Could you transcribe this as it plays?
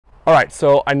All right,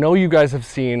 so I know you guys have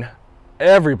seen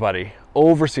everybody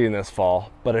overseeding this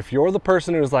fall, but if you're the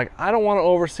person who's like, I don't want to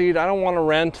overseed, I don't want to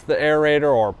rent the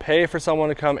aerator or pay for someone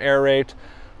to come aerate,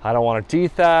 I don't want to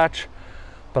dethatch,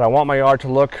 but I want my yard to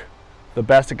look the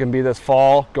best it can be this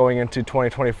fall going into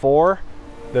 2024,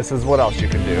 this is what else you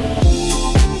can do.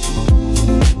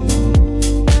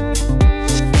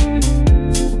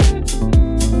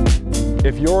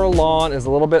 If your lawn is a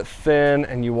little bit thin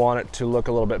and you want it to look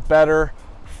a little bit better,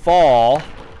 fall,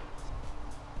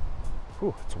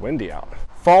 ooh, it's windy out.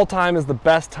 Fall time is the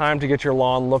best time to get your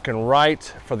lawn looking right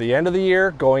for the end of the year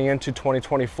going into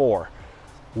 2024.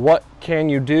 What can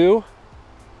you do?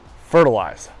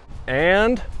 Fertilize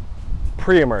and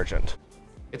pre-emergent.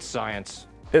 It's science.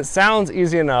 It sounds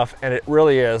easy enough, and it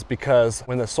really is, because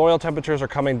when the soil temperatures are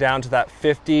coming down to that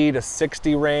 50 to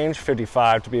 60 range,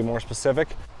 55 to be more specific,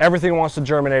 everything wants to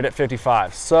germinate at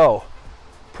 55. So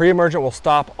pre-emergent will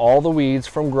stop all the weeds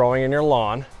from growing in your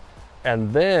lawn,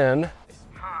 and then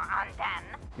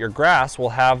your grass will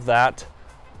have that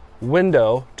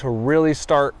window to really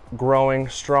start growing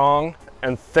strong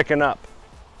and thicken up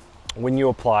when you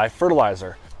apply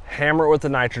fertilizer. Hammer it with the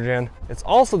nitrogen. It's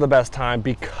also the best time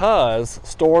because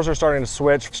stores are starting to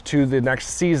switch to the next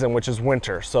season, which is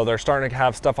winter. So they're starting to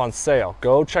have stuff on sale.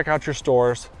 Go check out your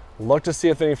stores, look to see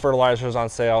if any fertilizer is on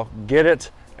sale, get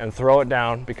it and throw it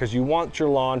down, because you want your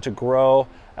lawn to grow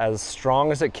as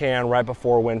strong as it can right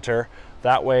before winter.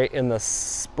 That way in the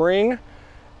spring,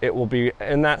 it will be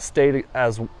in that state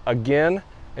as again,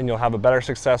 and you'll have a better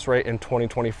success rate in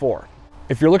 2024.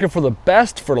 If you're looking for the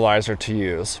best fertilizer to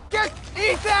use,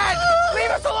 Eat that! Leave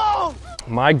us alone!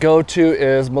 My go-to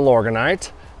is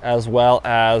Milorganite, as well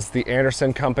as the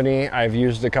Anderson company. I've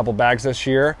used a couple bags this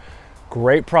year.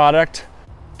 Great product.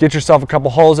 Get yourself a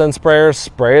couple hose end sprayers,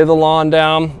 spray the lawn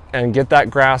down, and get that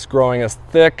grass growing as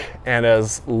thick and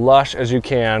as lush as you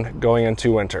can going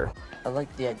into winter. I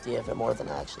like the idea of it more than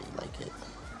I actually like it.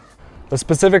 The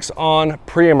specifics on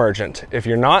pre-emergent. If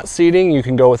you're not seeding, you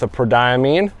can go with a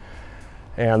prodiamine,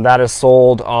 and that is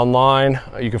sold online.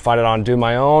 You can find it on Do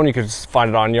My Own. You can find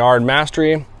it on Yard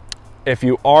Mastery. If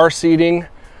you are seeding,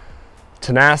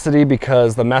 Tenacity,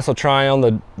 because the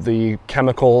mesotrione, the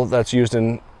chemical that's used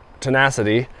in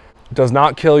Tenacity, does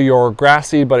not kill your grass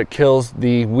seed, but it kills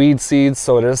the weed seeds,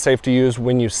 so it is safe to use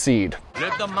when you seed.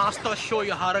 Let the master show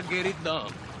you how to get it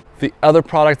done. The other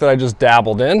product that I just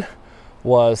dabbled in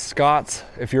was Scott's.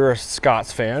 If you're a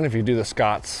Scott's fan, if you do the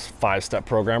Scott's 5-step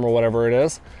program or whatever it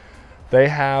is, they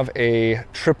have a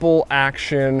triple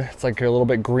action. It's like a little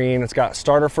bit green. It's got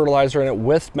starter fertilizer in it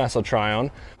with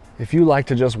mesotrione. If you like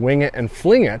to just wing it and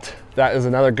fling it, that is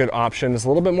another good option. It's a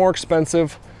little bit more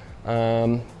expensive.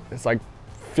 It's like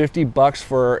 50 bucks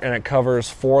and it covers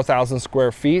 4,000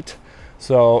 square feet.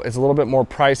 So it's a little bit more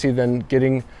pricey than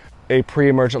getting a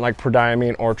pre-emergent like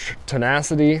prodiamine or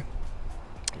Tenacity.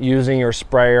 Using your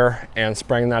sprayer and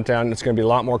spraying that down, it's gonna be a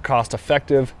lot more cost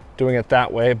effective doing it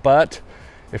that way. But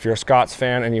if you're a Scott's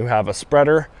fan and you have a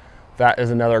spreader, that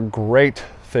is another great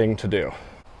thing to do.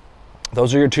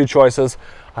 Those are your two choices.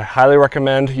 I highly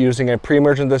recommend using a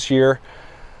pre-emergent this year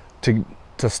to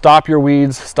stop your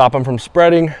weeds, stop them from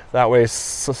spreading. That way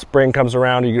spring comes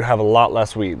around, you have a lot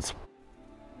less weeds.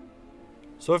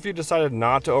 So if you decided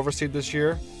not to overseed this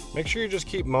year, make sure you just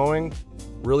keep mowing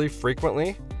really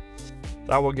frequently.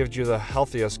 That will give you the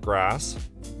healthiest grass,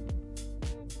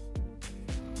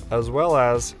 as well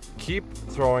as keep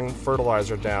throwing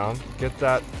fertilizer down, get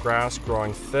that grass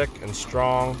growing thick and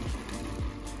strong,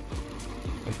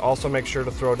 and also make sure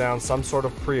to throw down some sort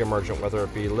of pre-emergent, whether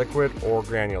it be liquid or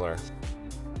granular.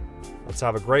 Let's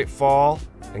have a great fall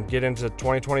and get into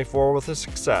 2024 with a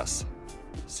success.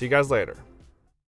 See you guys later.